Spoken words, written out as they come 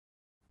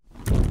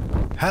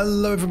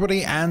Hello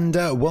everybody and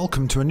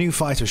welcome to a new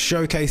fighter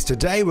showcase.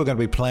 Today we're going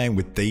to be playing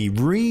with the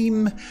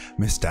Reem,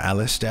 Mr.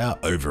 Alistair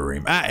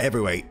Overeem at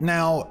heavyweight.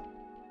 Now,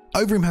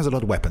 Overeem has a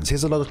lot of weapons. He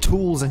has a lot of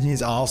tools in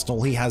his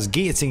arsenal. He has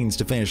guillotines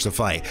to finish the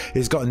fight.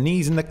 He's got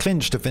knees in the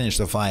clinch to finish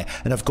the fight.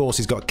 And of course,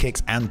 he's got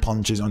kicks and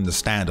punches on the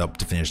stand-up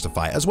to finish the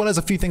fight. As well as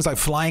a few things like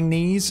flying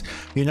knees,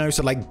 you know,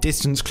 so like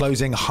distance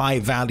closing, high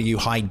value,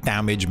 high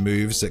damage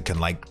moves that can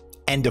like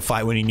end a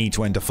fight when you need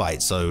to end a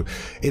fight. So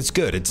it's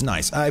good, it's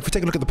nice. If we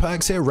take a look at the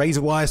perks here,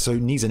 razor wire, so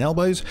knees and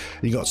elbows.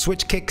 You got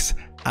switch kicks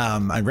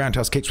and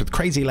roundhouse kicks with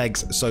crazy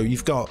legs. So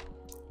you've got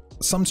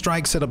some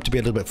strikes set up to be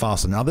a little bit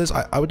faster than others.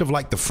 I would have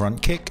liked the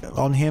front kick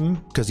on him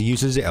because he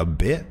uses it a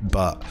bit,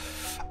 but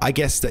I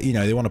guess that, you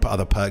know, they want to put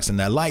other perks in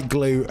there. Light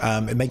glue,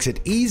 it makes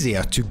it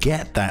easier to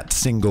get that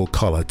single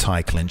collar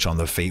tie clinch on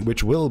the feet,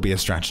 which will be a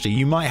strategy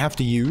you might have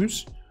to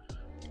use.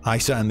 I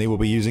certainly will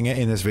be using it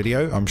in this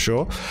video, I'm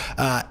sure.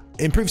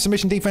 Improved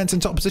submission defense in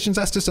top positions,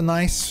 that's just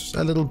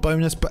a little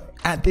bonus, but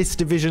at this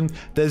division,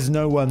 there's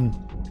no one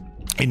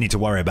you need to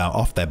worry about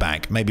off their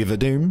back. Maybe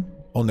Vadum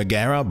or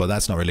Nogueira, but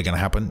that's not really going to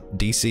happen.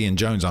 DC and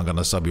Jones aren't going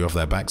to sub you off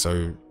their back,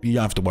 so you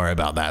don't have to worry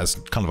about that. It's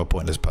kind of a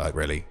pointless perk,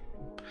 really.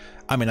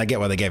 I mean, I get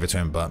why they gave it to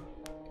him, but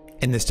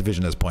in this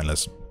division, it's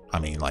pointless. I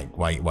mean, like,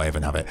 why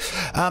even have it?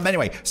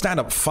 Anyway, stand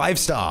up,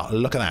 5-star.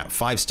 Look at that,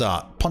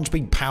 5-star. Punch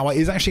speed power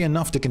is actually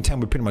enough to contend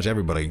with pretty much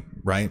everybody,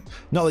 right?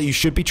 Not that you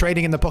should be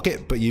trading in the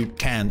pocket, but you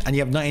can. And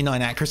you have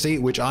 99 accuracy,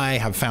 which I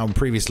have found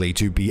previously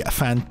to be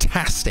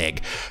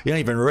fantastic. You don't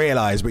even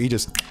realize, but you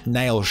just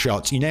nail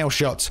shots. You nail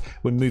shots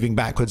when moving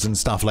backwards and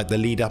stuff, like the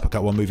lead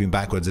uppercut while moving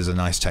backwards is a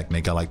nice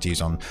technique I like to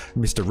use on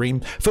Mr.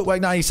 Reem.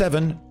 Footwork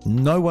 97.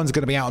 No one's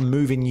going to be out and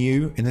moving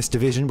you in this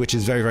division, which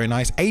is very, very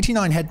nice.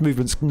 89 head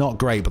movement's not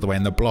great, by the way,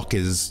 and the block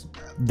is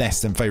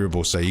less than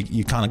favorable, so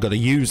you kind of got to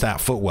use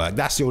that footwork.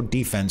 That's your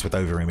defense with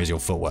Overeem, is your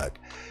footwork.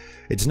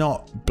 It's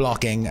not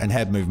blocking and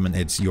head movement,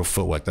 it's your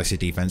footwork. That's your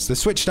defense. The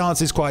switch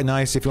stance is quite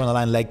nice. If you want to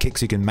land leg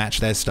kicks, you can match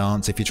their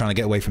stance. If you're trying to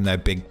get away from their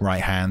big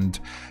right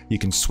hand, you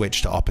can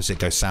switch to opposite,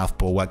 go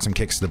southpaw, work some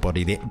kicks to the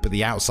body. But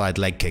the outside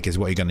leg kick is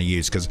what you're going to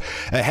use, because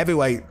at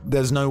heavyweight,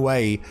 there's no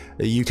way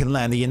you can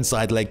land the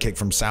inside leg kick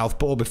from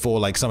southpaw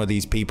before like some of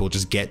these people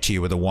just get to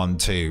you with a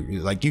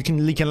 1-2. Like you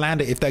can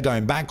land it if they're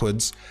going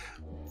backwards,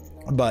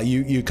 but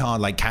you can't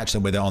like catch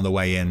them with it on the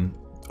way in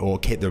or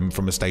hit them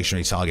from a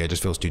stationary target. It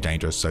just feels too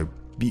dangerous. So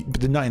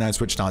the 99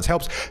 switch stance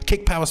helps.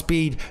 Kick power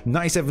speed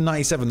 97,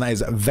 that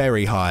is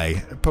very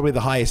high, probably the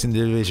highest in the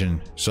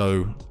division.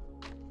 So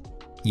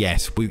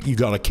yes, you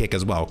got a kick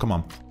as well. Come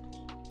on.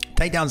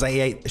 Takedowns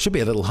 88, it should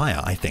be a little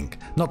higher, I think.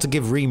 Not to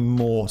give Reem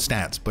more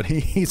stats, but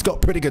he's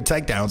got pretty good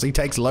takedowns. He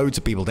takes loads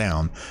of people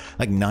down,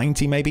 like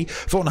 90 maybe.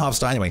 4.5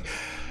 star anyway.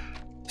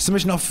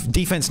 Submission off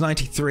defense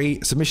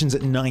 93, submissions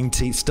at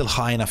 90, still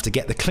high enough to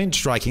get the clinch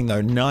striking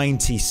though,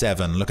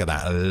 97. Look at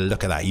that,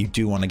 look at that. You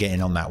do want to get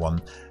in on that one.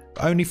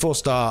 Only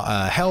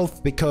 4-star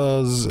health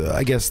because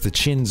I guess the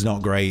chin's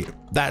not great.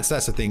 That's the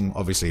thing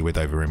obviously with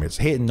Overeem. It's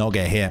hit and not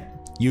get hit.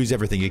 Use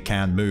everything you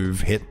can,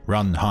 move, hit,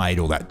 run, hide,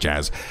 all that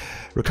jazz.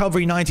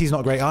 Recovery 90 is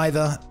not great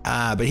either,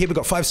 but here we've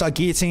got 5-star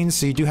guillotines,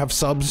 so you do have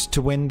subs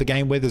to win the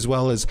game with, as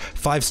well as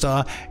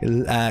 5-star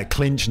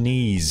clinch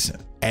knees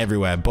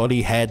everywhere,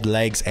 body, head,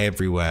 legs,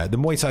 everywhere. The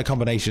Muay Thai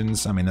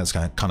combinations, I mean, that's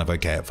kind of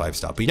okay at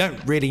 5-star, but you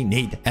don't really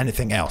need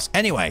anything else.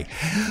 Anyway,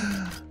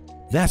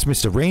 that's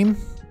Mr. Reem.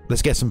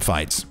 Let's get some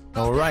fights.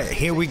 All right,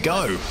 here we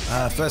go.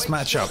 First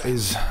matchup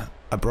is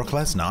a Brock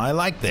Lesnar. I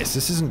like this.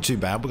 This isn't too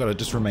bad. We've got to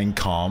just remain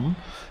calm,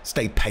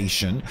 stay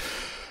patient.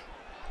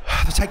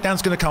 The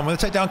takedown's going to come. When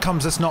the takedown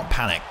comes, let's not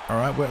panic, all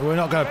right? We're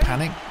not going to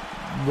panic.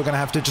 We're going to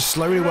have to just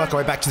slowly work our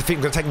way back to the feet.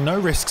 We're going to take no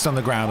risks on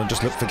the ground and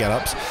just look for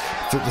get-ups.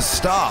 At the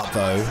start,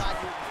 though,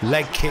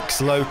 leg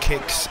kicks, low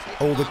kicks,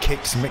 all the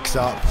kicks mixed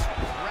up.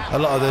 A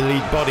lot of the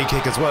lead body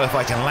kick as well, if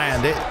I can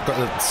land it. Got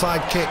the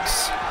side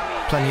kicks,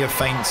 plenty of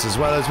feints as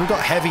well. As we've got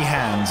heavy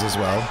hands as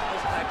well.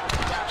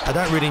 I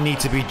don't really need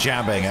to be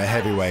jabbing at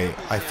heavyweight,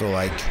 I feel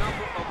like.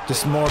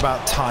 Just more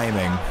about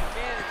timing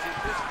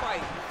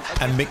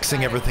and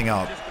mixing everything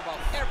up.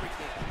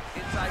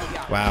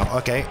 Wow,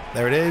 okay,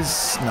 there it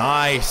is.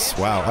 Nice.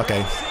 Wow,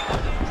 okay.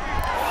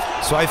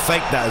 So I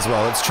faked that as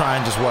well. Let's try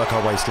and just work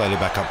our way slowly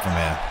back up from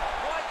here.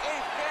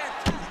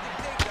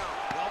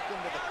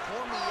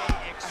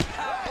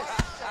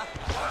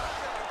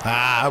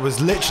 I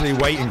was literally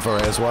waiting for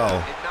it as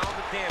well.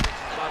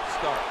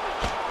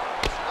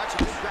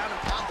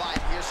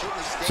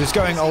 So it's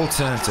going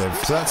alternative.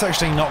 So that's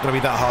actually not going to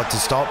be that hard to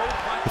stop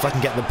if I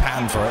can get the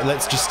pattern for it.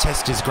 Let's just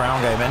test his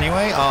ground game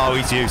anyway. Oh,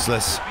 he's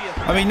useless.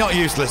 I mean, not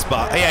useless,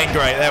 but he ain't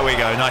great. There we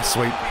go. Nice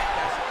sweep.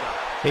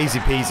 Easy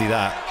peasy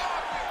that.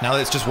 Now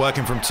let's just work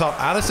him from top.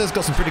 Alistair's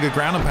got some pretty good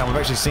ground and pound. We've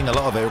actually seen a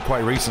lot of it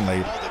quite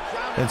recently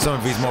in some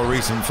of his more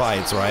recent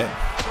fights, right?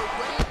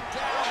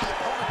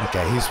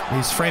 Okay,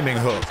 he's framing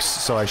hooks,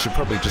 so I should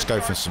probably just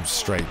go for some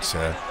straights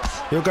here.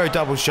 He'll go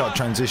double shot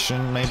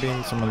transition, maybe,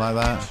 something like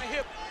that.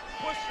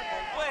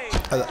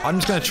 I'm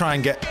just going to try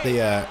and get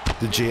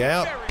the GA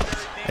up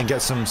and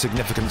get some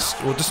significant,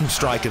 or just some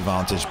strike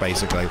advantage,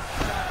 basically.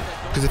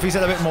 Because if he's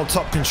had a bit more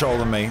top control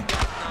than me,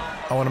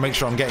 I want to make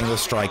sure I'm getting the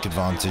strike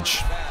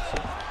advantage,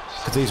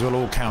 because these will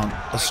all count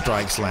as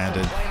strikes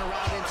landed.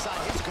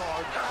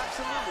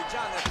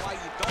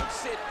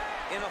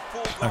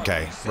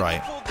 Okay,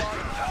 right.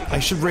 I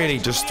should really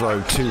just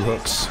throw 2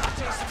 hooks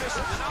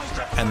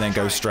and then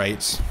go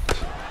straights.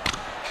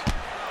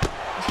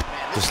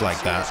 Just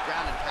like that.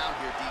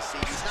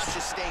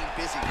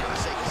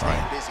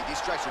 Right.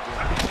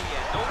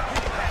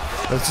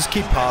 Let's just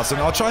keep passing.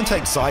 I'll try and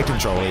take side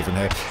control even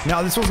here.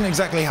 Now, this wasn't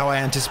exactly how I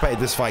anticipated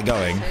this fight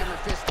going,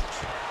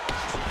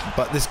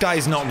 but this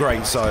guy's not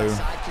great, so...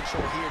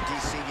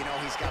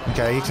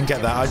 Okay, he can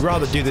get that. I'd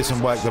rather do this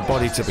and work the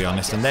body, to be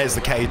honest. And there's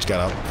the cage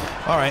get up.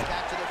 All right.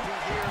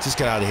 Just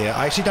get out of here.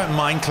 I actually don't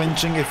mind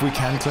clinching if we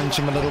can clinch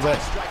him a little bit,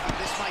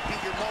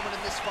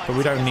 but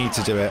we don't need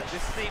to do it.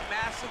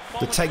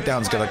 The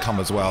takedown's going to come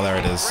as well. There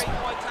it is.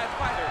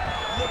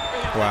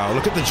 Wow,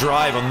 look at the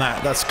drive on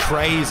that. That's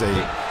crazy.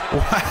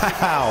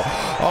 Wow.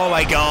 Oh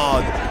my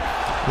God.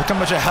 Look how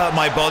much it hurt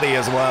my body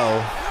as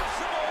well.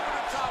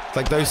 It's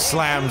like those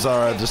slams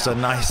are just a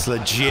nice,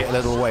 legit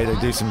little way to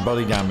do some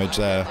body damage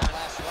there.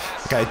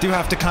 Okay, I do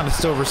have to kind of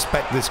still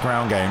respect this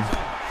ground game.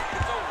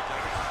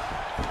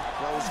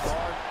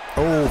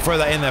 Oh, throw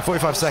that in there.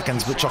 45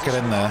 seconds, but chuck it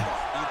in there.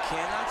 You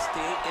cannot stay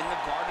in the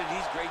guard of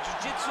these great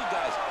jiu-jitsu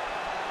guys.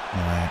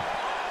 All right.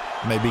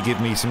 Maybe give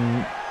me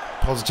some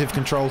positive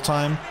control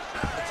time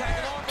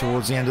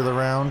towards the end of the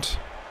round.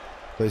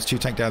 Those 2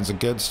 takedowns are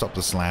good. Stop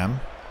the slam.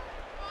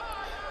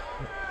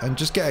 And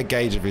just get a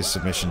gauge of his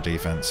submission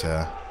defense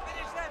here,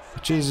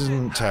 which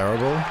isn't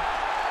terrible.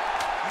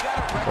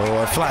 Oh,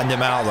 I flattened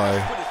him out though,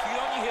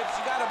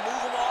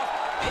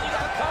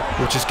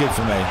 which is good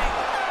for me.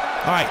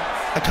 All right.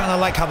 I kind of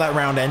like how that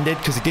round ended,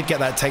 because he did get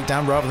that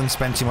takedown rather than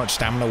spend too much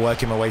stamina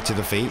working my way to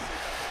the feet.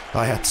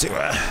 I had to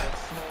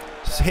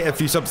hit a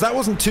few subs. That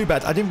wasn't too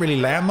bad. I didn't really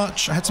land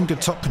much. I had some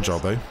good top control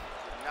though.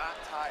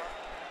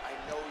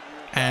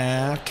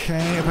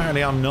 Okay,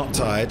 apparently I'm not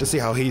tired. To see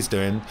how he's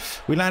doing.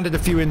 We landed a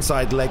few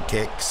inside leg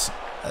kicks.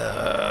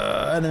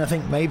 And then I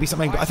think maybe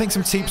something. But I think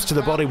some teeps to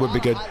the body would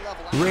be good.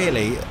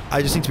 Really,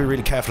 I just need to be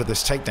really careful of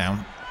this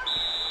takedown.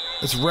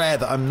 It's rare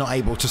that I'm not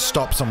able to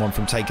stop someone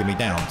from taking me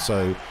down.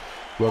 So...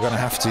 we're going to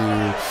have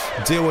to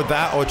deal with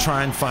that or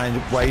try and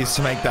find ways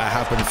to make that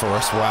happen for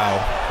us. Wow.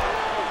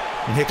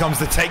 And here comes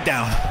the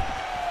takedown.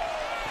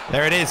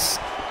 There it is.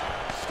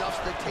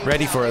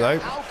 Ready for it, though.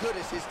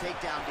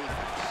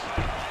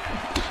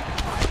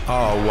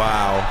 Oh,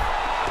 wow.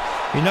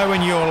 You know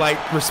when you're, like,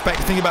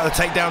 thinking about the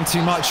takedown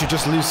too much, you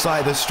just lose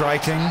sight of the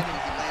striking?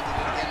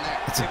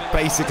 It's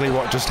basically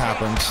what just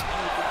happened.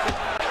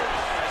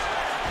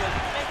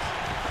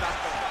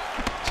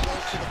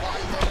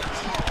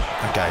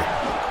 Okay.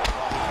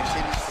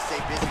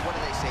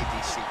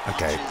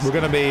 Okay, we're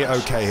going to be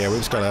okay here. We're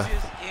just going to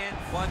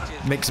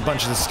mix a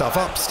bunch of this stuff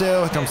up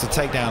still. Here comes the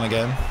takedown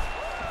again.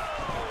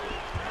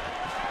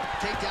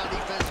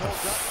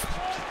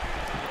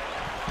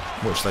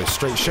 Watch those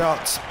straight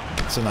shots.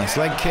 It's a nice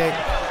leg kick.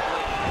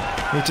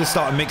 We need to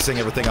start mixing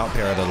everything up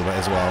here a little bit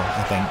as well,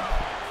 I think.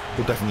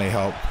 Will definitely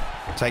help.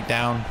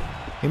 Takedown.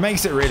 He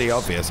makes it really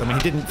obvious. I mean,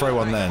 he didn't throw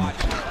one then.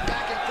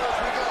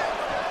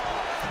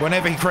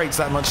 Whenever he creates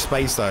that much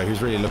space, though,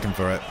 he's really looking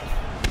for it.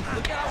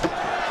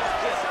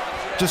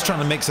 Just trying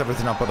to mix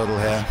everything up a little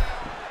here.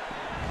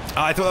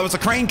 Oh, I thought that was a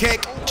crane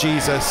kick.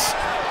 Jesus.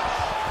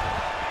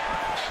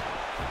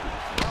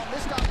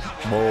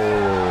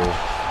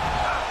 Oh.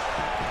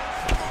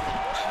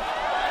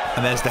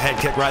 And there's the head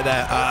kick right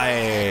there.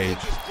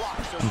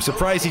 I'm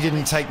surprised he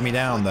didn't take me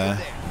down there.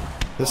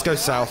 Let's go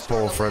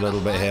southpaw for a little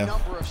bit here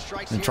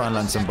and try and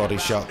land some body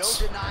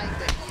shots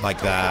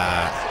like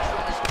that.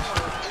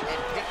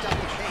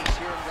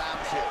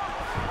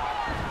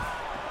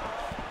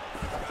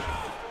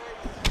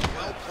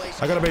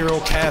 I gotta be real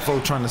careful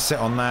trying to sit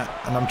on that,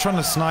 and I'm trying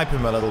to snipe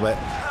him a little bit.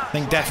 I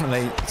think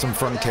definitely some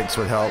front kicks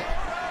would help.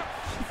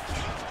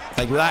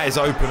 Like, that is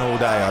open all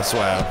day, I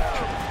swear.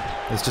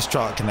 Let's just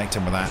try to connect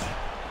him with that.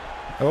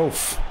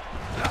 Oof.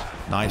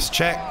 Nice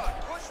check.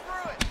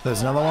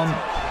 There's another one.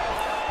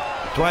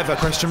 Do I have a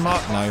question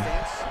mark? No.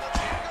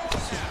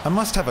 I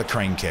must have a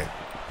crane kick.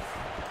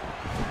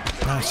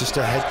 No, it's just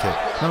a head kick.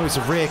 No, it's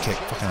a rear kick.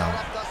 Fucking hell.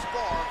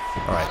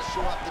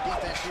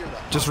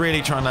 Alright. Just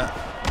really trying to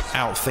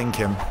outthink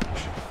him.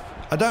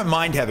 I don't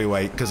mind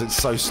heavyweight because it's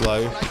so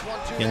slow,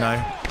 you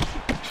know.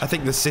 I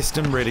think the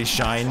system really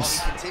shines.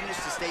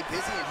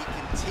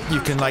 You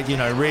can, like, you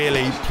know,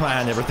 really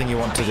plan everything you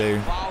want to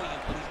do.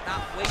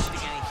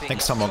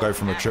 Next time I'll go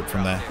from a trip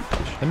from there.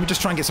 Let me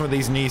just try and get some of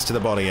these knees to the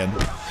body in.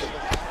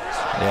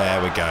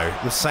 There we go.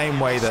 The same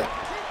way that,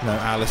 you know,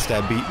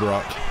 Alistair beat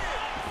Brock.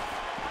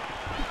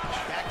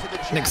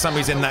 Next time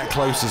he's in that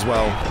close as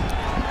well.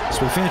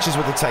 So he finishes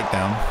with the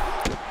takedown.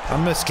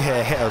 I'm just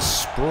here, hit a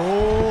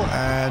sprawl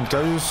and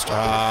goes.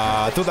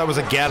 I thought that was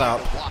a get up.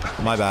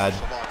 My bad.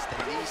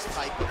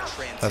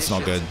 That's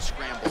not good.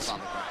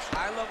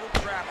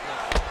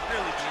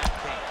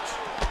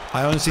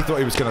 I honestly thought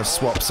he was going to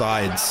swap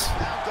sides.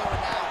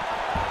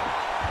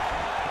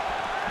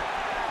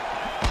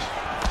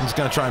 I'm just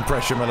going to try and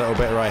pressure him a little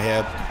bit right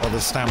here. While the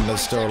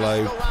stamina's still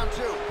low.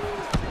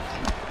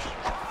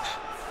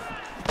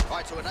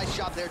 So a nice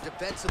job there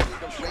defensively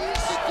to raise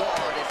the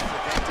guard and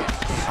prevent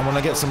it. I want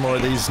to get some more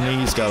of these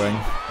knees going.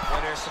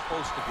 Where they're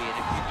supposed to be. And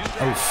if you do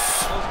that,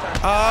 Oof.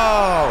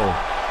 Oh!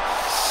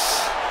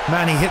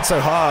 Man, he hit so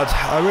hard.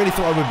 I really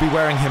thought I would be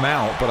wearing him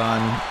out, but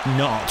I'm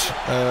not.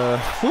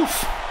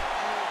 Oof.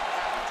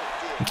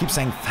 I keep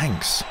saying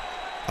thanks.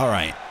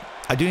 Alright.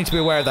 I do need to be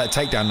aware of that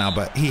takedown now,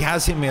 but he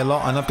has hit me a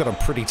lot, and I've got a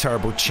pretty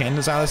terrible chin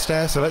as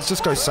Alistair, so let's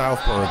just go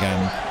southpaw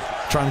again.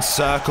 Try and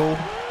circle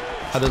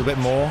a little bit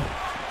more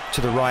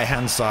to the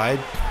right-hand side.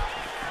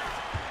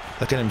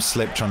 Look at him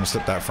slip, trying to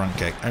slip that front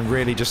kick, and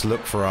really just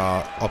look for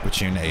our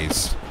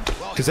opportunities.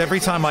 Because every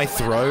time I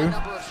throw,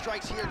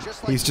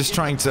 he's just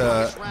trying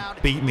to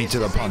beat me to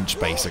the punch,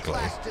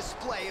 basically,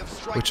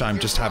 which I'm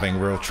just having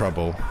real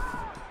trouble.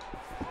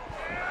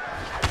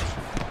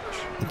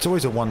 It's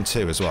always a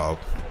 1-2 as well.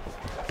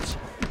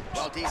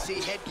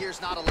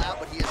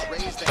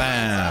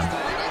 Bam.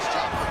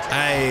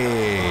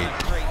 Hey.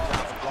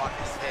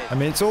 I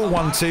mean, it's all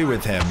 1-2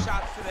 with him.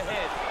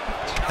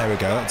 There we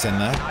go, that's in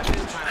there.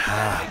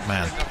 Ah,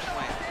 man.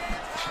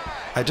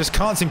 I just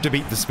can't seem to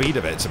beat the speed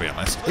of it, to be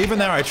honest. Even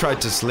there I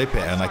tried to slip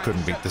it and I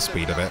couldn't beat the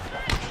speed of it.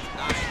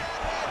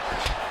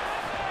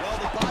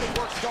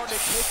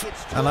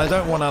 And I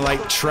don't want to,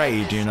 like,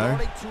 trade, you know?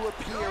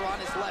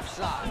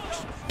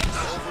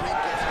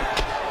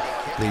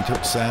 Lead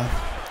hooks there.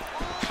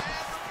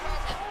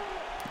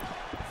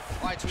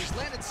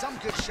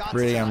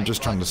 Really, I'm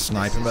just trying to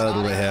snipe him a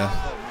little bit here.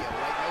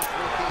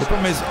 The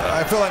problem is,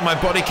 I feel like my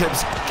body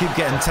keep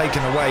getting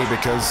taken away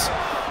because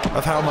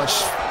of how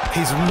much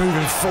he's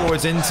moving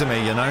forwards into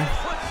me, you know?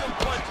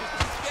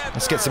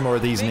 Let's get some more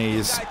of these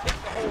knees.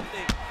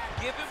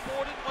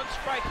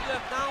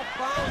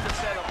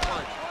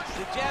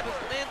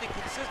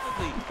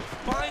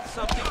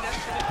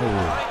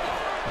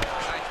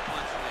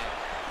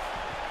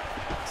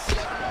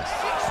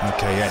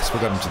 Okay, yes, we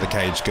got him to the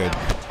cage, good.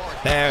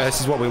 There, this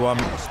is what we want.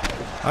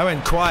 I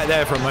went quiet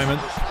there for a moment.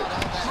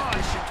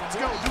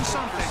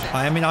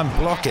 I mean, I'm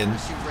blocking.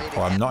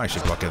 Oh, I'm not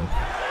actually blocking.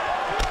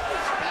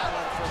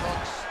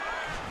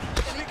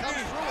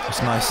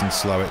 Just nice and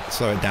slow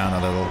it down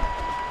a little.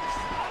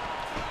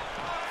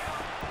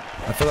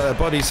 I feel like the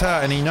body's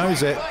hurt and he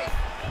knows it.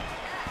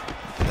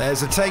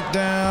 There's a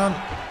takedown.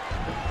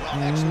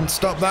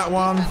 Stop that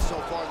one.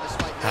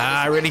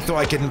 Ah, I really thought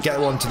I could get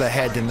one to the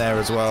head in there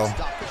as well.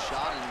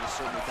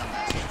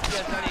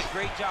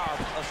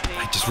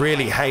 I just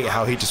really hate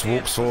how he just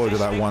walks forward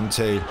with that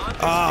 1-2.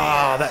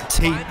 Ah, that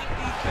teep.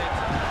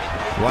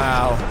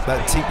 Wow,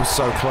 that teep was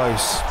so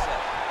close.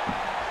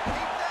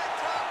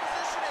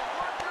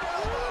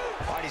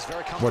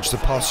 Watch the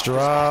posture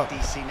up.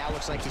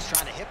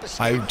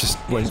 I just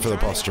went for the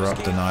posture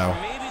up denial.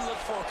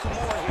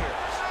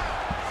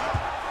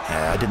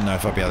 Yeah, I didn't know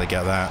if I'd be able to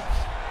get that.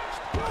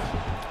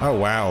 Oh,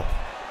 wow.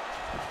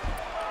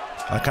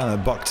 I kind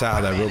of bucked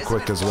out of there real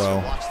quick as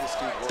well.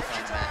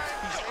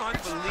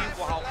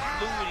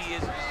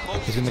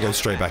 He's going to go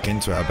straight back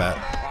into it, I bet.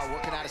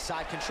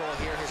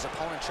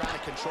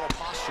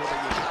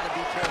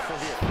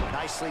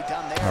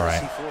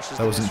 Alright,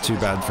 that wasn't too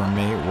bad from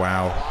me.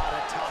 Wow.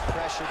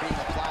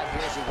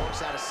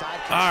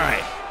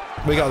 Alright,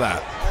 we got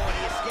that.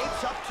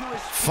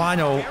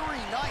 Final.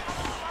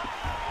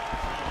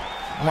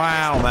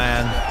 Wow,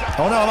 man.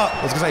 Oh no, I'm up.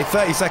 I was going to say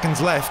 30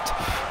 seconds left,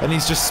 and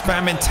he's just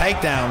spamming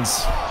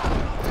takedowns.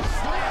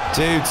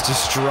 Dude's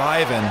just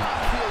driving.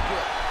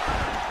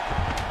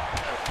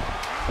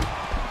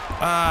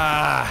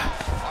 Ah.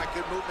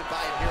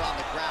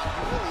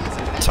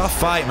 Tough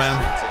fight, man.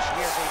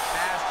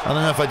 I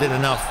don't know if I did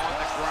enough.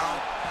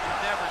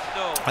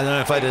 I don't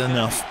know if I did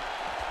enough.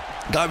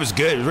 That was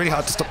good. It was really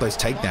hard to stop those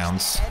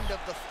takedowns.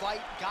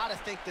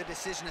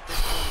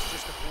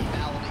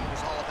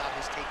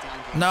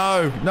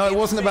 No, it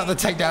wasn't about the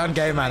takedown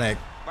game, Manic.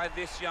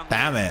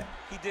 Damn it.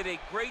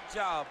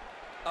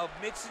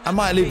 I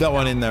might leave that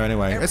one in there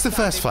anyway. It's the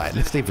first fight.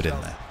 Let's leave it in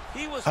there.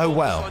 Oh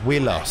well, we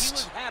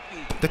lost.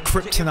 The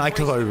kryptonite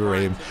of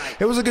Uber-Reem.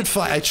 It was a good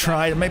fight. I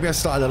tried. Maybe I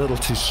started a little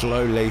too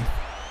slowly.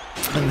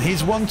 And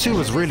his 1-2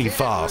 was really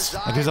fast.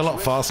 Like, he was a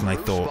lot faster than I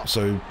thought.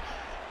 So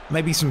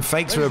maybe some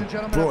fakes would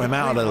have brought him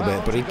out a little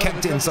bit. But he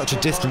kept it in such a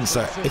distance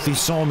that if he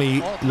saw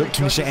me look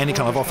to initiate any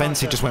kind of offense,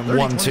 he just went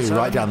 1-2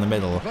 right down the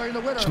middle.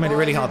 Which made it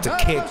really hard to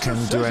kick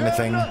and do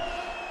anything. There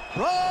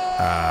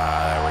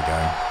we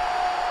go.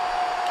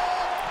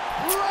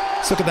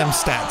 Let's look at them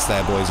stats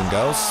there, boys and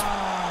girls.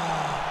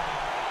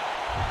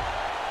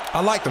 I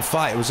like the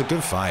fight. It was a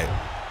good fight.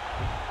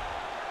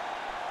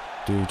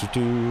 I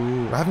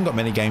haven't got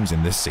many games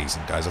in this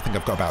season, guys. I think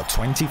I've got about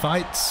 20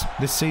 fights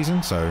this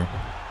season, so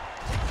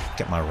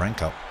get my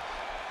rank up.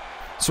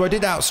 So I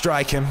did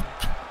outstrike him,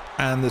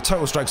 and the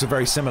total strikes are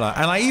very similar.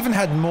 And I even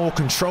had more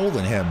control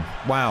than him.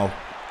 Wow.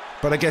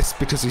 But I guess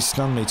because he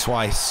stunned me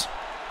twice,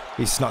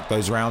 he snuck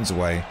those rounds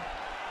away.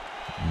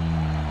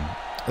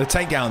 The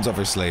takedowns,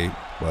 obviously,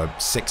 Well,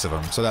 6 of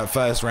them. So that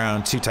first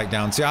round, 2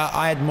 takedowns. See,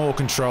 I had more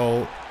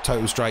control,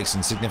 total strikes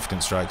and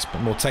significant strikes,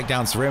 but more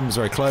takedowns for him. Was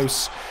very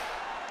close.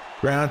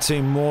 Round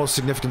 2, more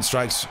significant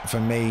strikes for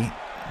me.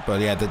 But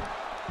yeah,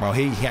 well,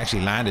 he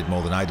actually landed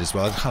more than I did as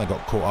well. I kind of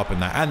got caught up in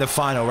that. And the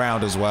final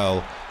round as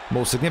well.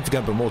 More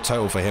significant, but more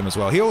total for him as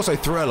well. He also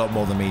threw a lot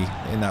more than me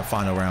in that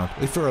final round.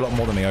 He threw a lot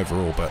more than me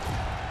overall, but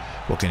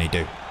what can he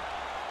do?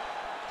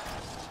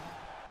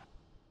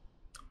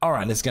 All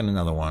right, let's get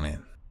another one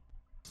in.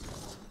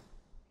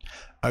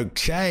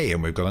 Okay,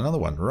 and we've got another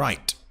one.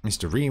 Right,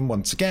 Mr. Reem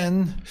once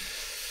again.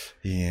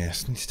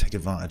 Yes, need to take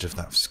advantage of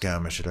that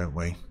skirmisher, don't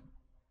we?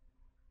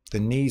 The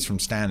knees from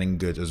standing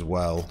good as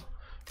well,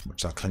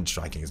 which our clinch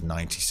striking is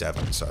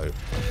 97, so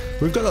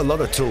we've got a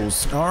lot of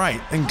tools. All right,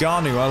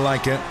 Ngannou, I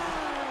like it.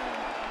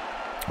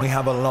 We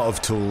have a lot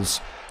of tools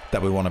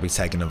that we want to be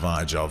taking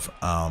advantage of.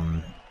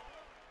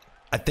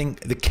 I think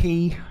the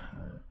key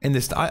in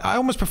this, I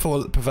almost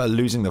prefer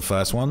losing the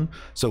first one,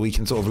 so we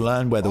can sort of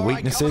learn where the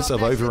weaknesses of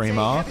Overeem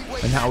are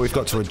and how we've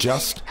got to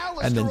adjust,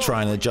 and then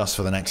try and adjust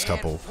for the next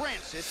couple. I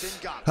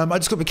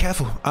just got to be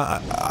careful.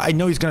 I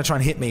know he's going to try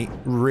and hit me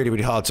really,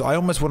 really hard, so I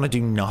almost want to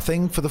do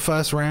nothing for the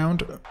first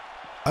round.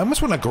 I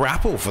almost want to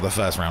grapple for the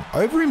first round.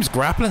 Overeem's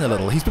grappling a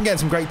little. He's been getting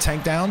some great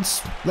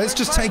takedowns. Let's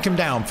just take him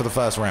down for the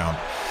first round.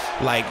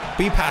 Like,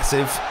 be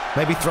passive,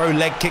 maybe throw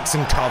leg kicks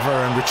and cover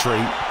and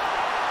retreat.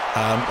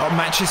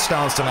 Match his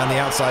stance to land the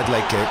outside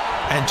leg kick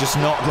and just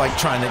not like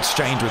try and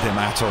exchange with him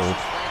at all.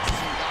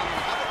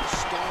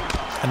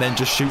 And then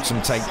just shoot some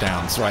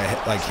takedowns right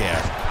like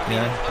here. You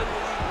know?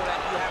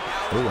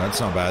 Oh, that's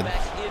not bad.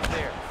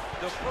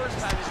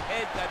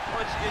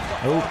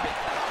 Oh.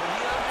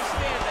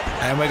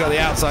 And we got the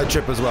outside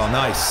trip as well.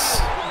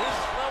 Nice.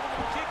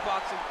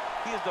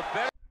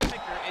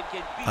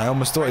 I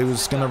almost thought he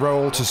was going to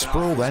roll to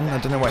sprawl then. I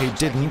don't know why he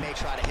didn't.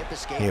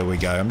 Here we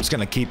go. I'm just going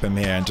to keep him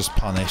here and just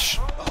punish.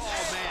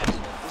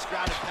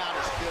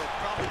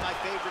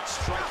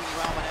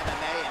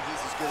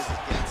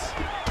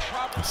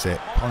 That's it.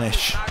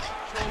 Punish.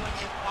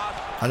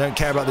 I don't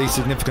care about these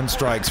significant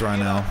strikes right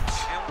now.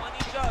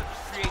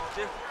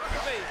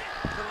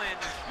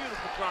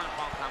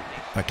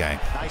 Okay.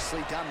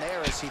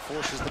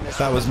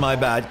 That was my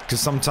bad, because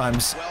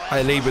sometimes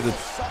I lead with a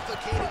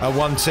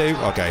 1-2.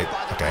 Okay.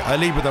 I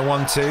lead with a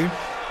 1-2.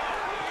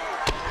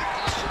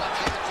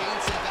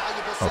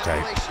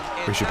 Okay.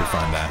 We should be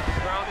fine there.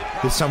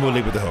 This time we'll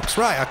lead with the hooks.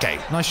 Right, okay.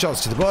 Nice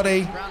shots to the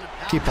body.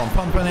 Keep on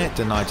pumping it.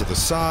 Deny to the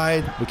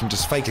side. We can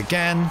just fake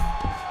again.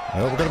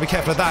 Oh, we've got to be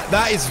careful of that.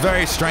 That is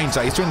very strange.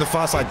 He's doing the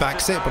far side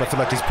back sit, but I feel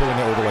like he's pulling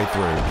it all the way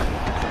through.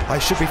 I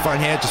should be fine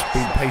here. Just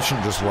be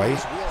patient. Just wait.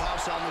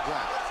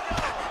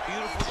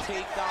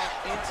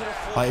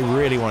 I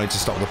really wanted to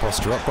stop the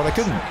posture up, but I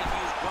couldn't.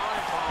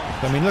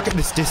 I mean, look at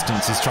this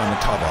distance he's trying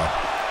to cover,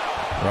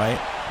 right?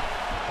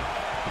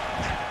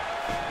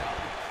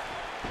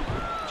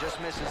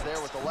 Just misses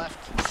there with the left.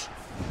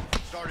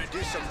 Started to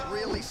do some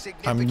really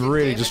significant I'm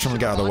really just trying to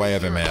get out of the way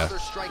of him here.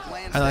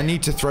 And I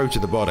need to throw to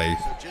the body.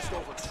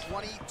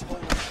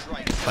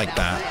 Like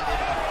that.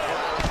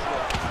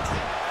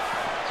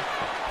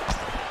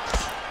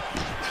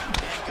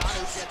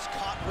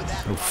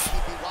 Oof.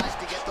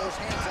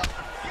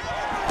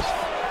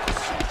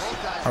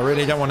 I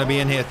really don't want to be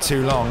in here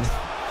too long,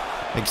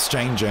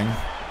 exchanging.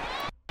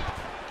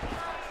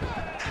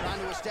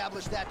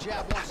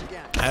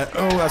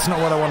 Oh, that's not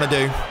what I want to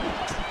do.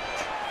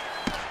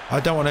 I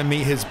don't want to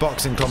meet his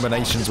boxing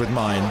combinations with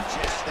mine.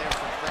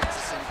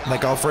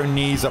 Like, I'll throw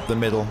knees up the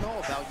middle.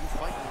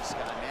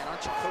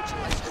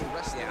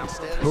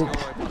 Hoop,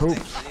 hoop.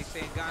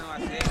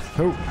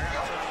 Hoop.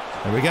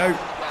 There we go.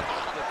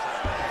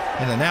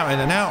 In and out, in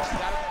and out.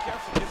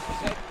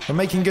 I'm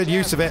making good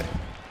use of it.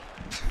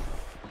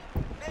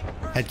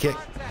 Head kick.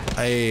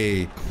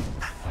 Hey.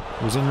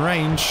 Was in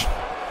range.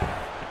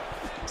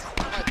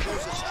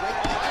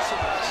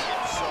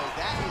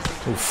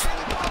 Oof.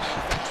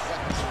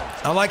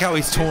 I like how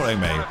he's taunting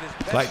me.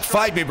 Like,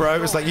 fight me,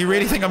 bro. It's like, you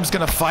really think I'm just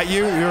gonna fight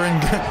you? You're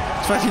in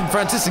fucking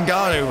Francis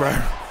Ngannou, bro.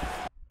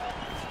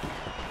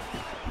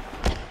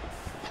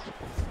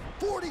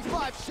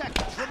 45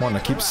 seconds. I want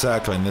to keep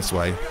circling this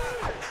way.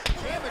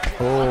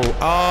 Oh,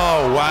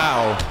 oh,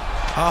 wow.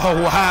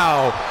 Oh,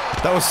 wow.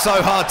 That was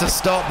so hard to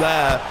stop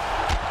there.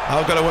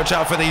 I've got to watch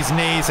out for these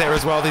knees here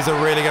as well. These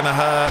are really going to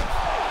hurt.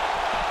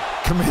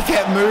 Can we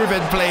get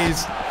moving,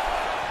 please?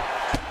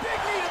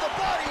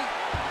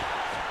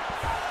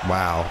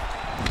 Wow.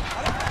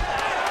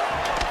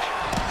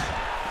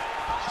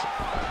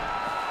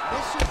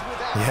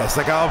 Yes,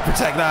 like, I'll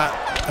protect that.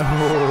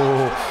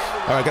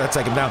 Oh. All right, got to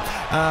take him down.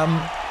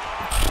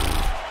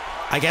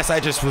 I guess I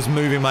just was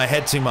moving my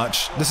head too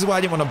much. This is why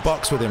I didn't want to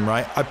box with him,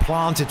 right? I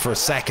planted for a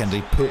second.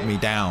 He put me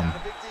down.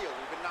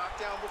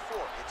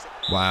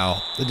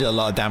 Wow, they did a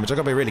lot of damage. I've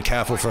got to be really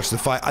careful for us to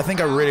fight. I think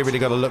I really, really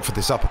got to look for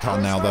this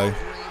uppercut now, though.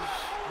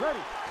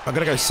 I'm going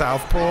to go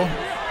southpaw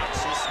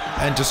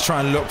and just try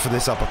and look for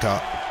this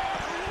uppercut.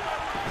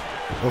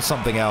 Or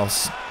something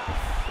else.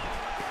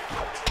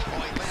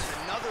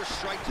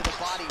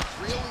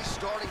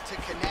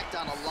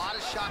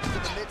 shots to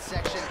the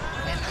midsection,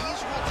 and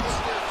these will take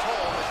their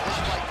toll as this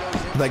fight goes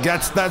into. Like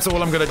that's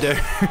all I'm gonna do.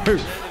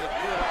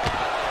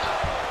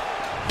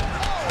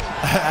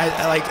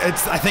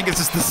 I think it's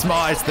just the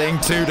smartest thing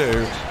to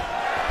do.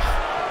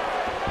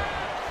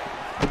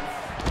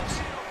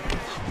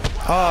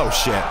 Oh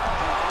shit.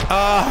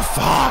 Oh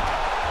fuck.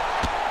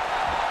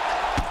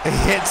 It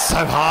hits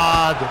so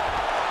hard.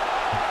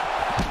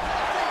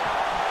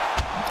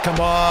 Come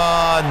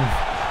on.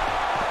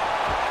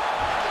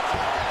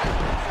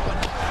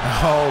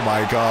 Oh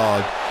my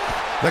god.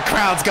 The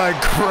crowd's going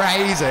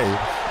crazy.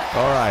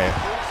 Alright.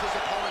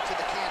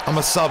 I'm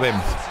gonna sub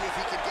him.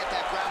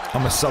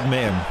 I'm gonna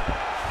submit him.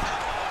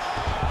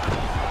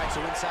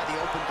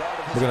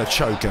 We're gonna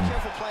choke him.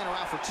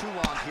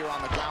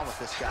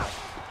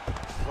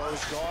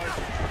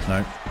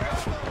 No.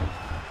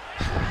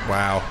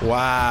 Wow.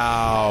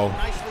 Wow.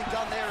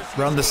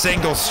 Run the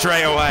single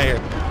straight away.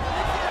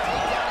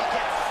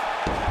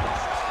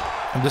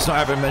 I'm just not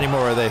having any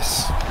more of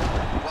this.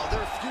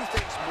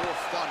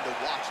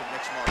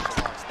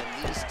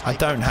 I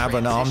don't have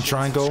an arm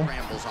triangle.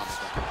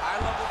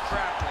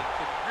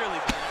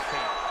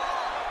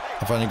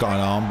 I've only got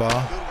an arm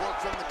bar.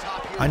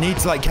 I need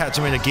to like catch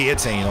him in a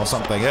guillotine or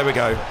something. There we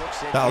go.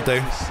 That'll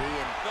do.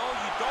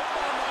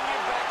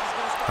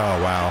 Oh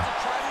wow.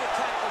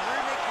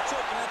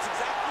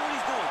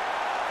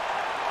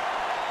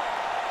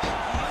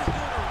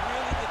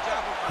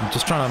 I'm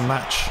just trying to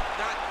match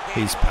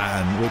his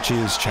pattern, which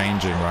is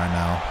changing right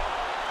now.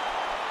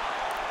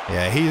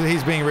 Yeah,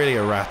 he's being really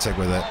erratic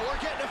with it.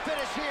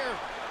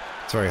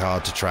 It's very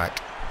hard to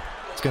track.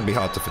 It's going to be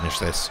hard to finish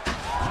this.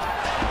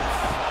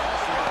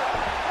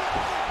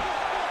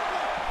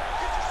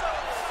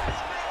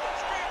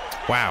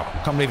 Wow,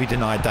 can't believe he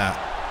denied that.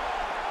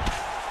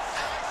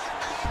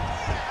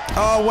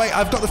 Oh wait,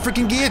 I've got the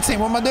freaking guillotine.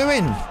 What am I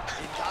doing?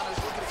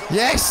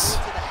 Yes,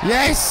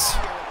 yes.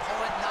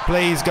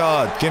 Please,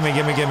 God, gimme.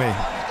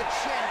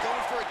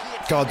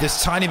 God,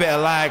 this tiny bit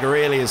of lag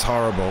really is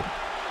horrible.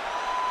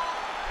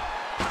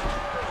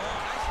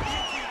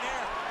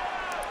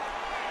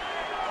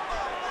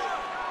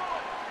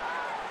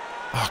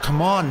 Oh,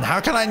 come on. How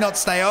can I not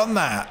stay on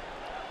that?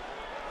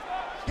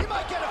 He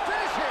might get a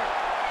finish here.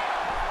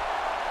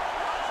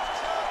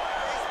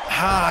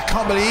 I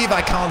can't believe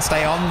I can't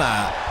stay on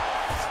that.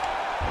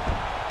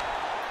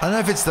 I don't know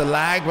if it's the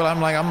lag, but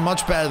I'm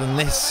much better than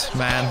this,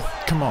 man.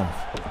 Come on.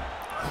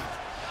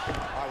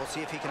 We'll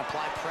see if he can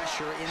apply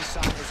pressure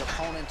inside his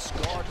opponent's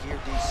guard here,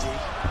 DC.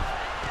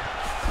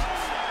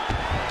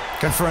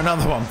 Go for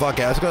another one. Fuck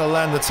it. I've got to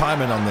learn the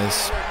timing on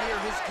this. Near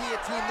his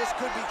guillotine, this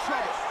could be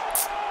trouble.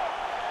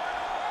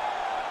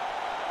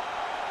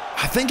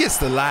 I think it's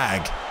the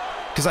lag.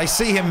 Because I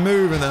see him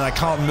move and then I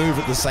can't move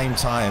at the same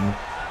time.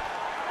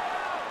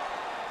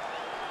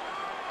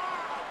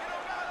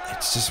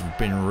 It's just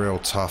been real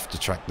tough to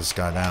track this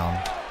guy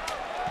down.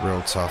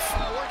 Real tough.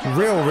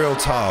 Real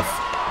tough.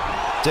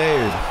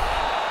 Dude.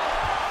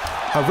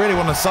 I really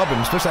want to sub him,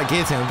 especially that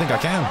guillotine. I think I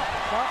can.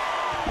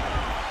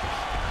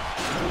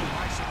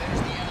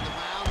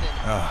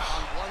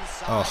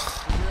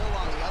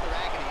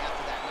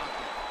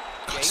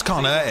 I just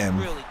can't hurt him.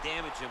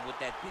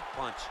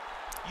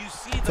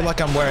 I feel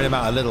like I'm wearing him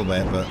out a little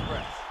bit, but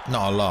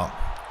not a lot.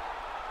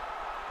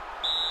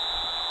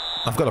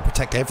 I've got to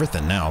protect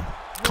everything now.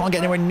 Can't get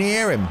anywhere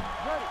near him.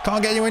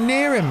 Can't get anywhere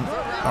near him.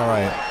 All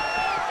right.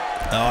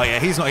 Oh yeah,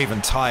 he's not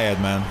even tired,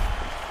 man.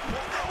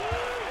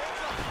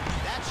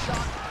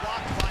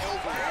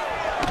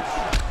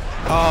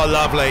 Oh,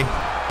 lovely.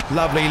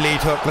 Lovely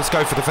lead hook. Let's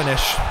go for the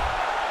finish.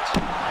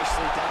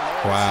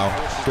 Wow.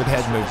 Good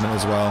head movement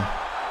as well.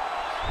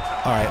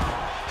 All right.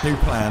 New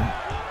plan.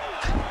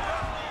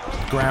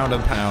 Ground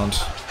and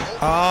pound.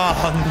 Oh,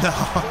 no.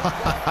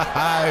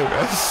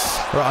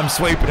 Right, I'm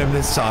sweeping him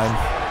this time.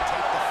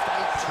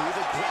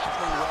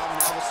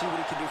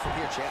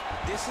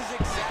 This is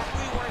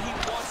exactly where he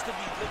wants to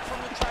be. Look from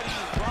the try to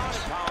use ground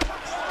and pound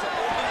to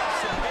open up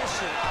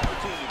submission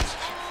opportunities.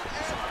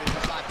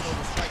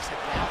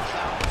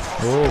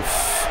 Oof.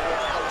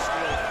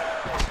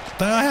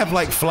 Don't I have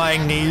like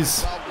flying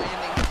knees?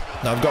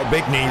 No, I've got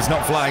big knees,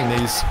 not flying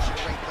knees.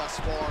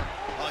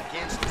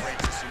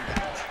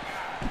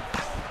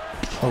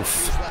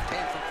 Oof.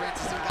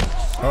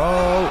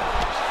 Oh.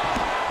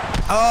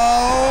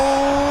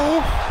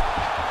 Oh.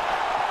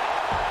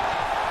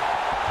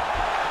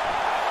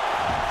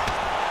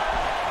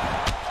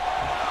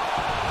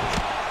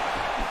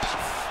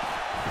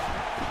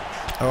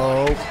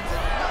 Oh.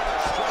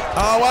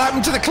 Oh, what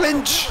happened to the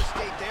clinch?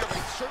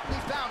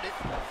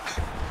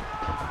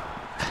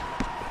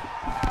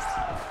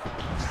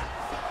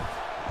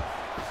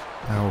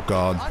 Oh,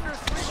 God.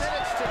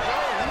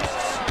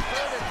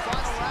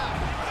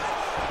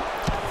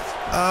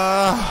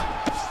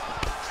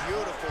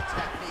 Beautiful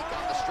technique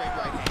on the straight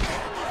right hand.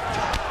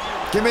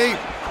 Gimme.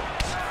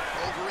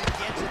 Overeem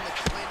gets in the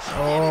clinch.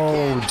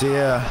 Oh,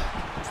 dear.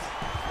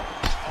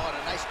 Oh, and a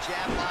nice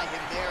jab by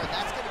him there, and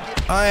that's going to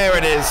give Oh, there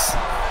it is.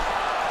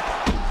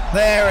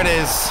 There it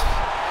is.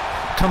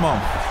 Come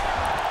on.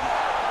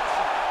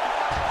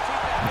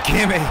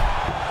 Gimme.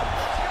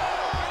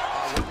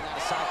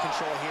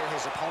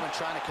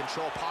 to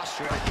control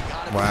posture, but you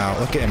gotta Wow,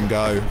 look at him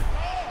go.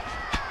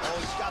 Oh,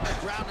 he's got the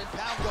ground and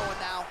pound going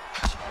now.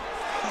 He's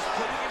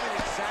putting him in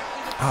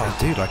exactly the Oh,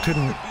 dude, I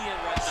couldn't be in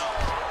right now.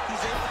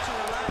 He's able to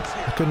relax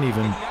here. I couldn't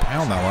even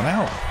pound that one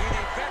out. Being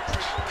a veteran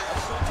of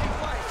so many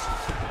fights,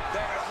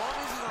 that as long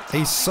as he's on top,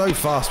 He's so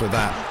fast with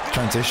that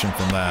transition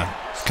from there.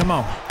 Come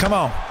on, come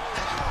on.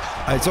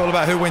 It's all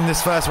about who wins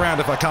this first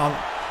round if I can't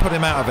put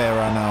him out of here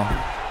right now.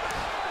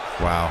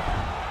 Wow.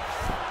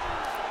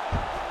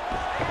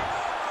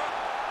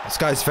 This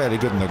guy's fairly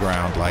good on the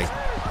ground, like.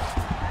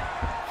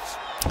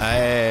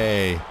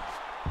 Hey.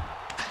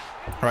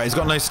 Alright, he's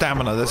got no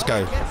stamina. Let's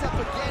go. Gets up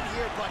again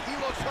here, but he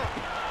looks hurt.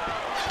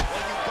 Well,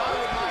 you got to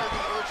admire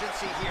the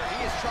urgency here.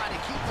 He is trying to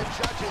keep the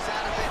judges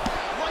out of it,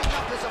 lighten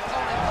up his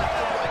opponent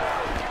left and right.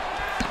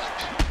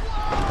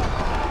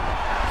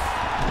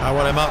 I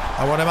want him up.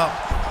 I want him up.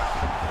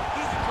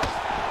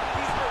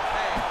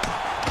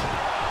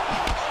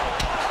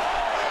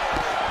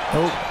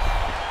 Oh.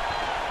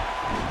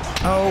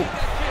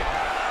 Oh.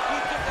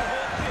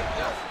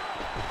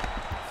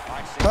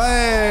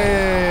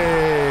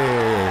 Hey!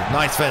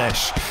 Nice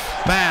finish.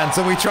 Man,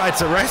 so we tried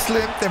to wrestle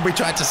him, then we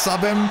tried to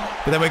sub him,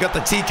 but then we got the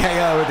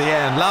TKO at the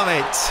end. Love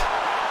it.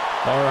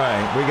 All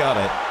right, we got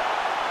it.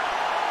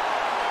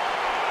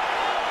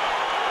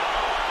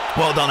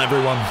 Well done,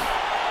 everyone.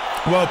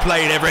 Well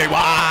played, everyone.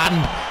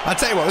 I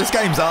tell you what, this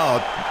game's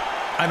hard.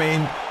 I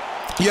mean,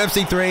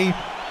 UFC 3.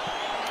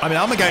 I mean,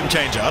 I'm a game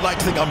changer. I'd like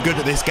to think I'm good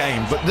at this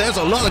game, but there's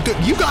a lot of good.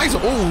 You guys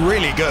are all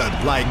really good.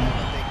 Like,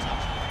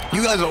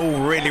 you guys are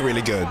all really,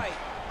 really good.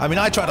 I mean,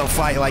 I try to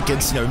fight like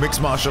it's, mixed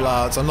martial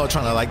arts. I'm not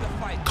trying to like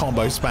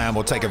combo spam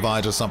or take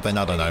advantage or something.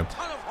 I don't know.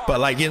 But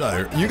like, you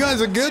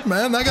guys are good,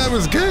 man. That guy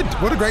was good.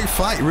 What a great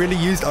fight. Really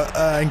used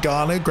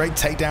Ngannou. Great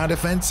takedown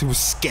defense. It was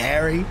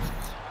scary.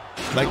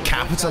 Like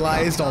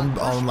capitalized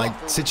on like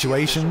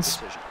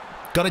situations.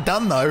 Got it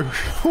done though.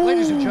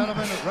 Ladies and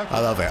gentlemen, I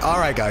love it. All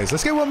right, guys,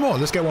 let's get one more.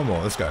 Let's get one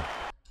more. Let's go.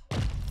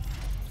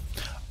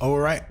 All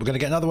right, we're gonna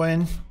get another one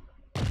in.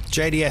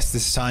 JDS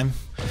this time.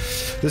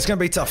 This is gonna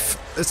be tough.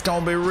 It's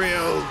gonna be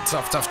real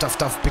tough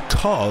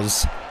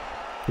because,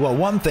 well,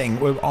 one thing,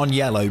 we're on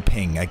yellow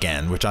ping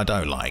again, which I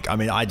don't like. I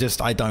mean, I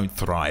don't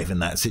thrive in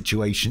that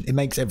situation. It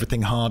makes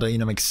everything harder.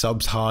 Makes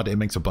subs harder. It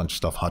makes a bunch of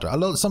stuff harder.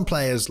 Some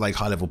players, like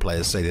high-level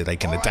players, say that they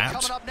can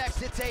adapt,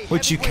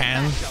 which you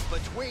can,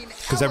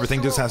 because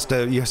everything just has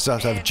to. You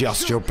have to have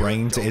just your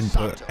brain to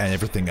input and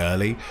everything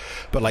early.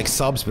 But like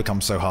subs become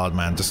so hard,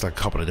 man. Just like a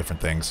couple of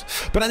different things.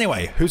 But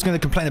anyway, who's going to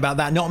complain about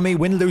that? Not me.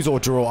 Win, lose, or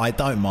draw, I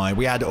don't mind.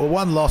 We had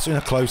one loss in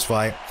a close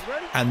fight,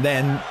 and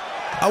then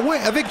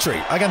a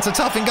victory against a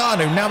tough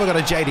Ngannou. Now we've got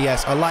a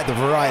JDS. I like the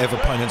variety of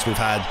opponents we've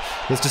had.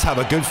 Let's just have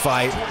a good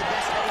fight.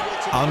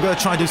 I'm going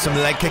to try and do some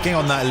leg kicking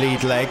on that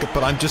lead leg,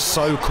 but I'm just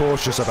so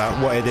cautious about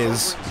what it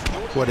is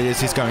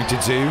he's going to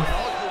do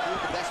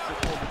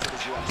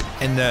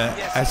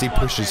as he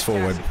pushes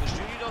forward.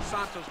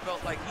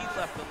 Felt like he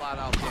left a lot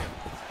out there.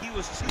 He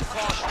was too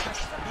cautious.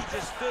 He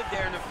just stood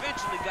there and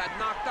eventually got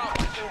knocked out.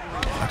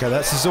 Okay,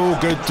 that's all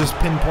good. Just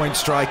pinpoint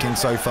striking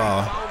so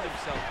far.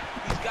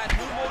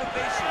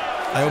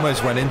 I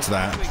almost went into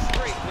that.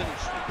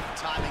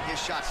 Timing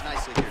his shots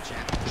nicely here,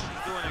 champ. He's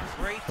doing a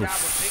great job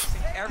of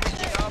mixing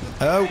everything up.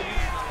 Oh,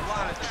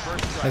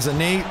 there's a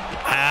knee.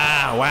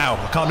 Ah, wow.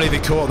 I can't believe he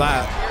caught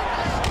that.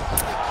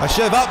 I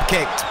should have up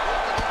kicked.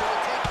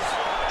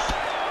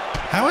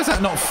 How is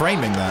that not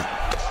framing that?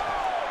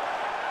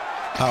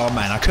 Oh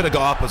man, I could have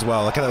got up as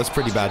well. Okay, that was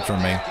pretty bad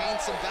from me.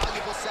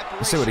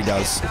 Let's see what he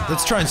does.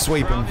 Let's try and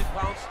sweep him.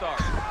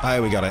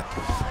 Oh, we got it.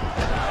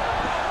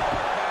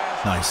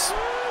 Nice.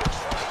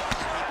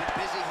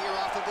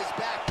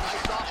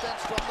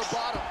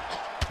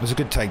 It was a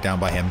good takedown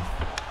by him.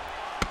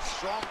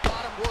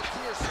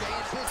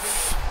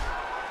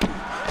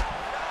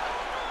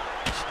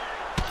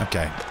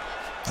 Okay.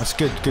 That's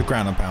good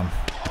ground and pound.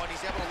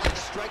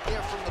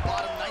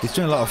 He's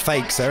doing a lot of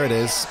fakes. There it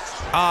is.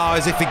 Oh,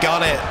 as if he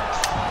got it.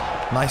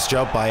 Nice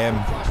job by him.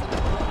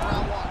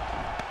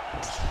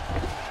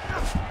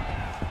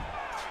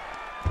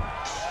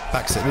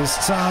 Backs it this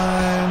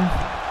time.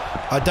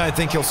 I don't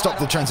think he'll stop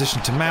the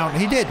transition to mount.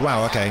 He did.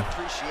 Wow, okay. You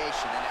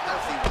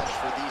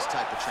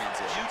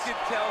can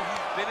tell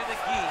he's been in the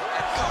gi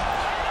at some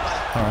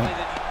point. All right.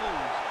 That he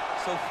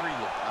moves so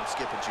freely. I'm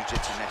skipping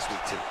jiu-jitsu next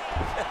week too.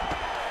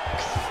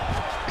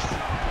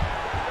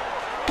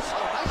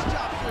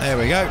 There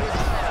we go.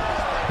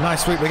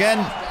 Nice sweep again.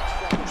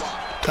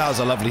 That was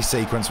a lovely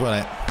sequence,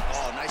 wasn't it?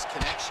 Oh, nice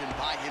connection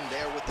by him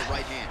there with the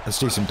right hand. Let's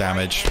do some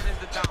damage.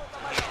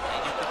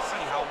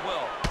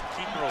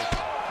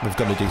 We've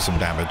got to do some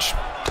damage.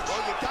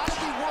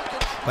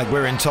 Like,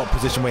 we're in top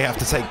position. We have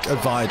to take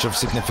advantage of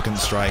significant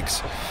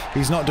strikes.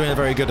 He's not doing a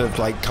very good of,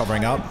 like,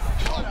 covering up.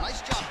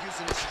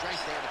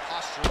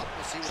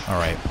 All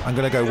right. I'm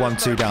going to go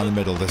 1-2 down the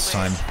middle this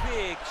time.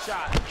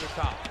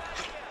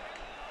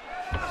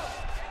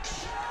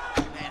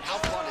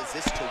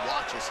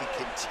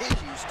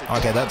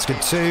 Okay, that's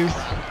good too.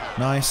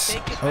 Nice.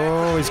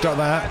 Oh, he's got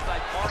that.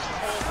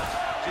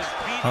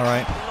 All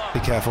right. Be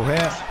careful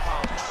here.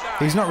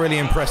 He's not really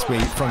impressed me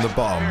from the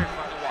bottom.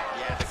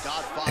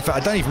 In fact, I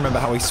don't even remember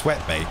how he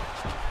swept me.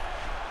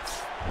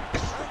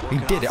 He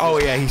did it. Oh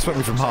yeah, he swept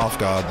me from half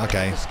guard.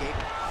 Okay.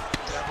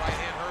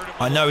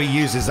 I know he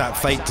uses that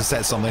fake to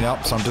set something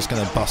up, so I'm just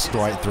going to bust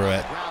right through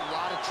it.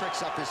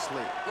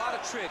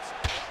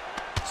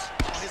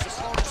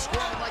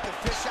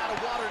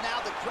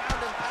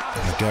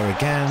 There we go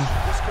again.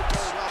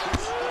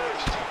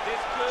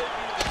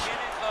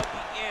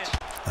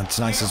 That's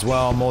nice as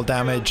well. More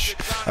damage.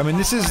 I mean,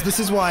 this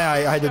is why I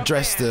had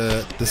addressed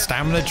the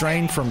stamina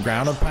drain from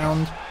ground and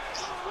pound,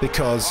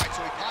 because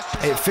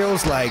it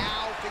feels like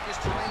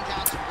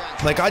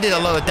I did a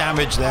lot of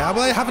damage there.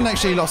 Well, I haven't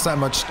actually lost that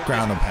much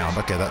ground and pound.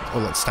 Okay,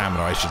 all that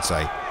stamina, I should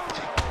say.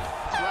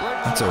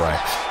 That's all right.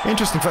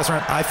 Interesting first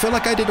round. I feel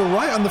like I did all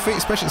right on the feet,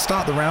 especially at the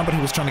start of the round, but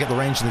he was trying to get the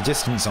range and the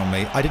distance on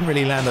me. I didn't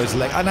really land those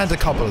leg. I landed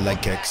a couple of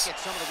leg kicks.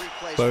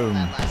 Boom.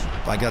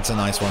 Like, that's a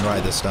nice one right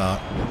at the start.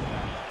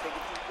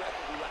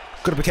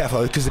 Got to be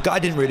careful because the guy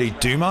didn't really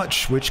do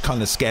much, which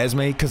kind of scares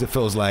me because it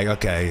feels like,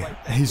 okay,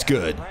 he's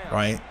good,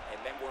 right?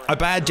 A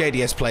bad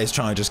JDS player is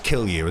trying to just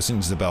kill you as soon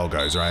as the bell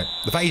goes, right?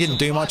 The fact he didn't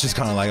do much is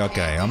kind of like,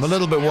 okay, I'm a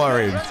little bit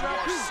worried.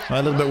 I'm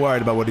a little bit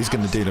worried about what he's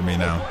going to do to me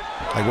now.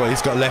 Like what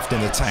he's got left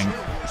in the tank.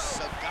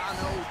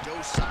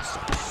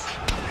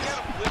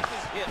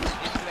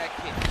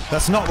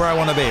 That's not where I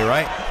want to be,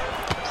 right?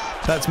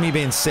 That's me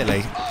being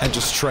silly and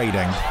just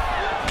trading.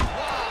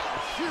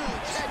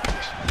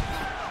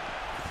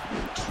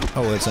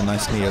 Oh, it's a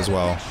nice knee as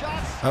well.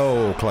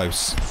 Oh,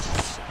 close.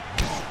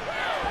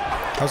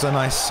 That was a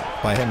nice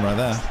by him right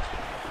there.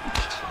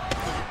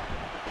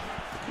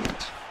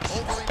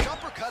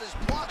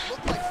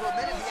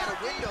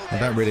 I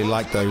don't really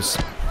like those.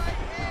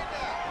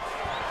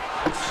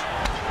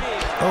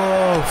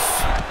 Oh.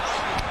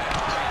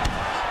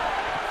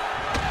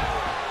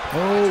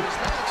 Oh.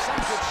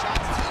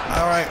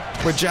 All right,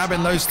 we're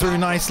jabbing those through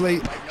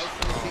nicely.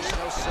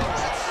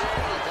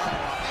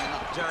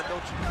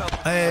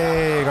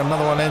 Hey, got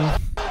another one in.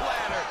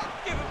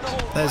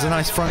 There's a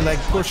nice front leg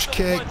push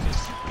kick.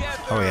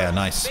 Oh yeah,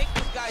 nice.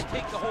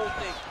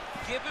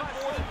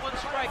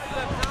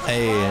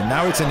 Hey,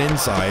 now it's an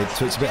inside,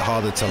 so it's a bit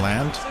harder to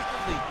land.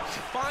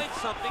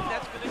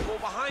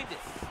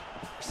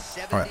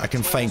 Alright, I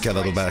can feint a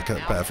little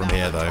better from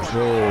here though.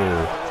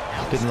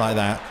 Whoa, didn't like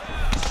that.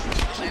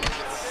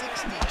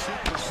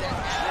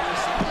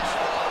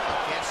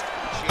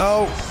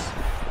 Oh!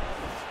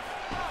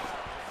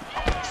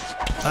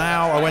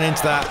 Ow, I went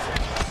into that.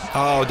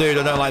 Oh, dude,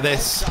 I don't like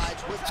this.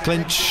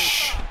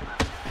 Clinch.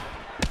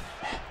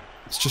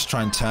 Let's just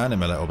try and turn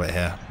him a little bit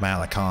here. Man,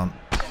 I can't.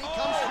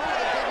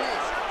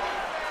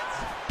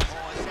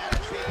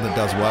 That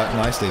does work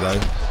nicely, though.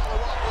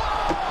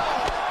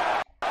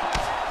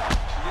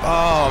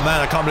 Oh,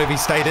 man, I can't believe he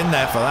stayed in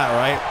there for that,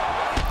 right?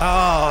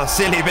 Oh,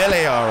 silly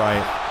Billy, all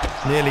right.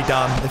 Nearly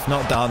done, if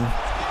not done.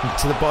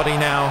 To the body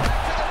now.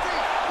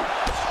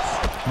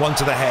 One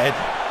to the head.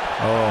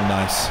 Oh,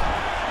 nice.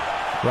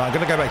 Right, I'm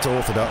going to go back to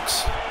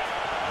orthodox.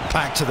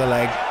 Back to the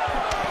leg.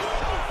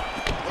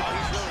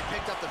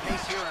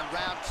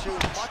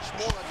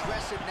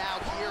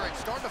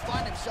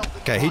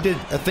 Okay, he did.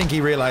 I think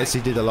he realized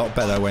he did a lot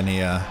better when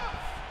he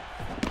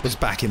was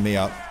backing me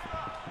up.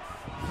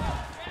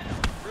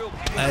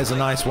 There's a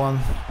nice one.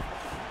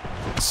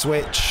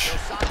 Switch.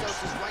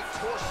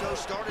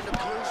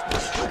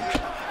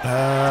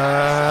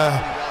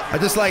 I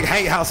just like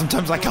hate how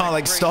sometimes I can't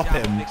like stop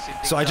him,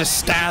 so I just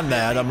stand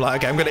there and I'm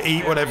like, okay, I'm gonna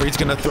eat whatever he's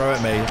gonna throw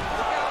at me.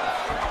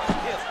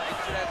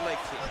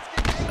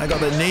 I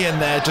got the knee in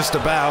there just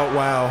about.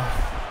 Wow.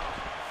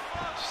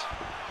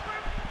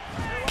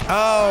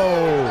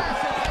 Oh,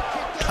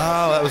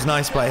 that was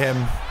nice by him.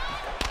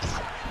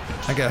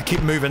 I gotta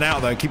keep moving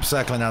out though, keep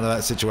circling out of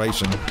that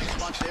situation.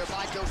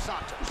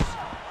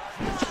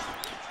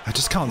 I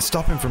just can't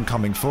stop him from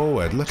coming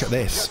forward. Look at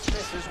this.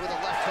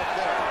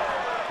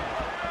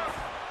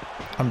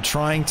 I'm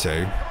trying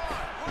to.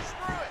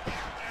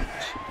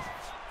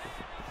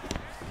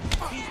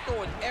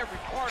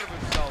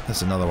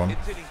 There's another one.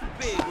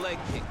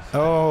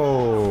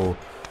 Oh,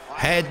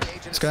 head.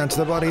 It's going to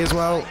the body as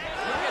well.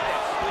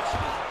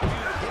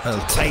 A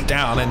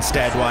takedown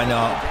instead. Why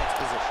not?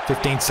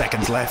 15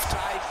 seconds left.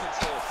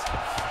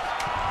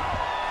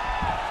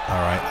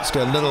 All right, let's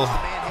go a little.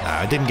 No,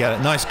 I didn't get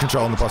it. Nice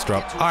control on the posture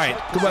up. All right,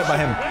 good work by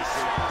him.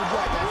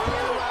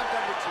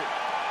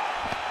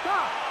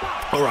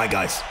 All right,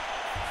 guys.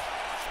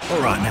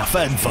 All right, now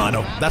third and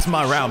final. That's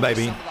my round,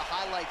 baby.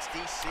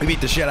 We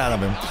beat the shit out of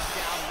him.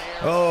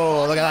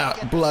 Oh, look at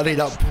that bloodied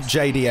up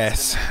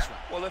JDS.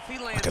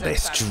 Look at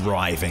this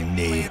driving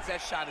knee.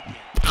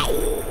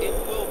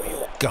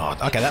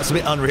 God, okay, that's a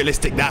bit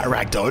unrealistic, that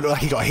ragdoll. It looked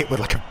like he got hit with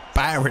like a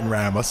battering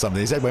ram or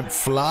something. His head went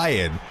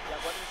flying.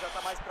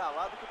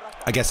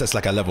 I guess that's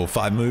like a level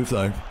 5 move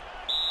though,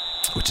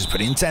 which is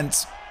pretty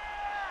intense.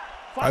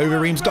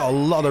 Uber-Reem's got a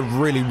lot of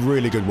really,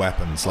 really good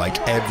weapons, like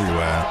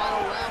everywhere.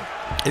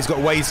 He's got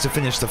ways to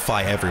finish the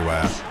fight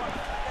everywhere.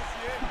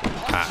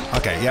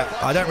 Okay, yeah,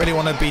 I don't really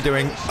want to be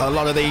doing a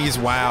lot of these.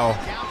 Wow,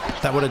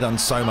 that would have done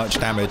so much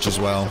damage as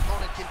well.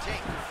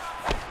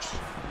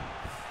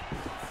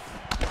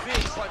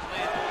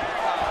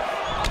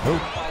 Oh.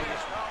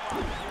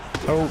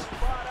 Oh.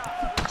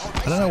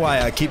 I don't know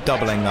why I keep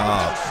doubling that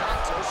up.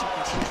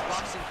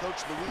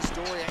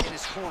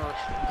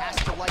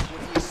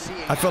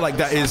 I feel like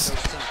that is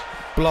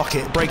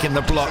breaking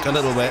the block a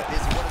little bit.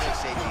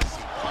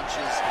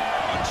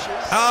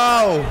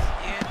 Oh!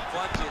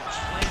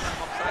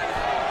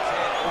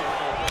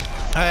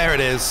 There it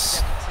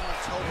is.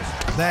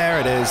 There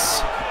it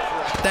is.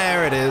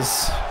 There it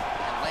is.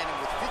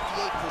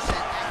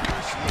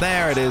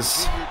 There it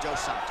is.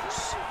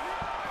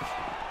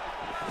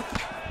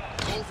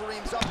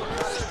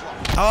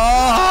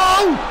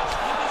 Oh!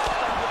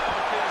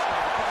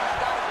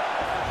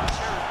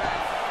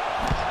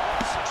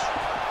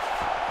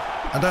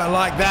 I don't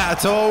like that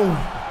at all.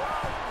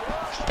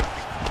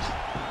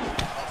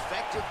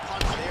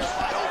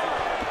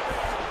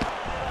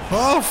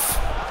 Off.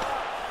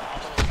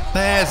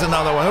 There's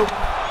another one.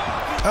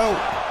 Oh.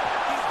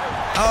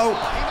 Oh.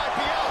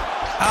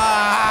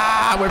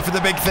 Ah, went for the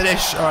big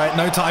finish. All right,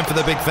 no time for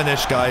the big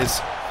finish,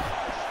 guys.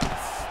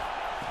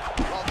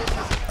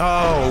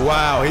 Oh,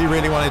 wow. He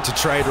really wanted to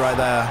trade right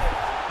there.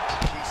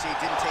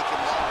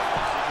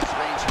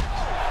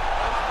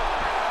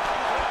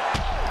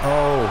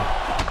 Oh.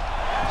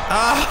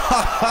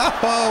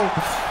 Oh.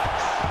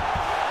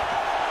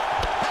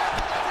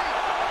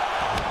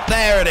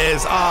 There it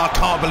is. Oh, I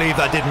can't believe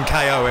that didn't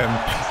KO him.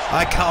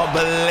 I can't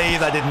believe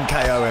that didn't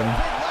KO him.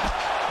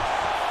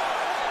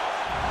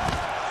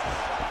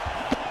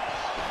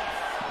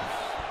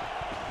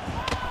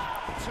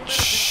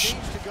 Shh.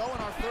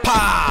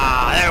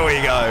 Pa! There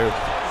we go.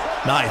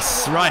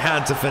 Nice. Right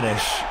hand to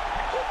finish.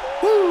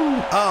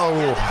 Woo.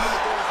 Oh.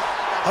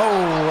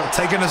 Oh,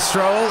 taking a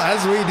stroll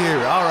as we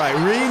do. All right,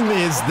 Reem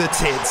is the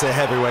tits at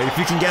heavyweight. If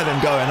you can get him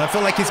going, I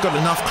feel like he's got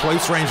enough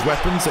close-range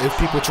weapons that if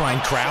people try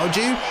and crowd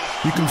you,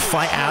 you can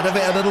fight out of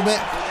it a little bit.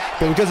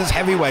 But because it's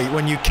heavyweight,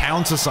 when you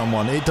counter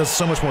someone, it does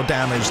so much more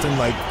damage than,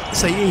 like,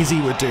 say, Easy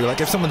would do.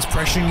 Like, if someone's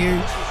pressuring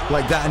you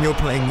like that and you're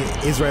playing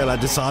Israel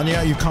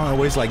Adesanya, you can't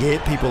always, like,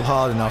 hit people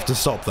hard enough to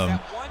stop them.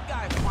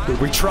 But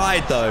we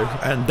tried, though,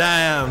 and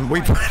damn, we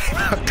put him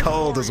out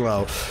cold as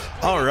well.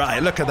 All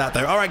right, look at that,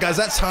 though. All right, guys,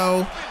 that's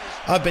how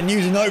I've been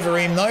using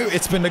Uber-Reem, though.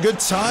 It's been a good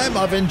time.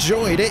 I've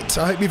enjoyed it.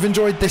 I hope you've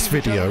enjoyed this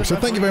video. So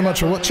thank you very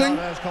much for watching.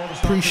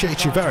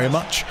 Appreciate you very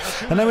much.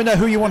 And let me know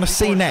who you want to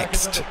see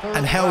next.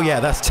 And hell yeah,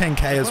 that's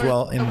 10K as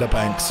well in the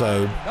bank.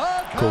 So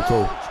cool,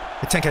 cool.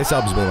 10K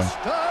subs, by the way.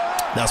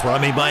 That's what I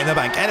mean by in the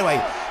bank. Anyway,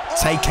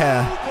 take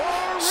care.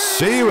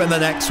 See you in the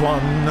next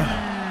one.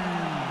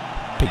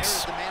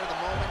 Peace.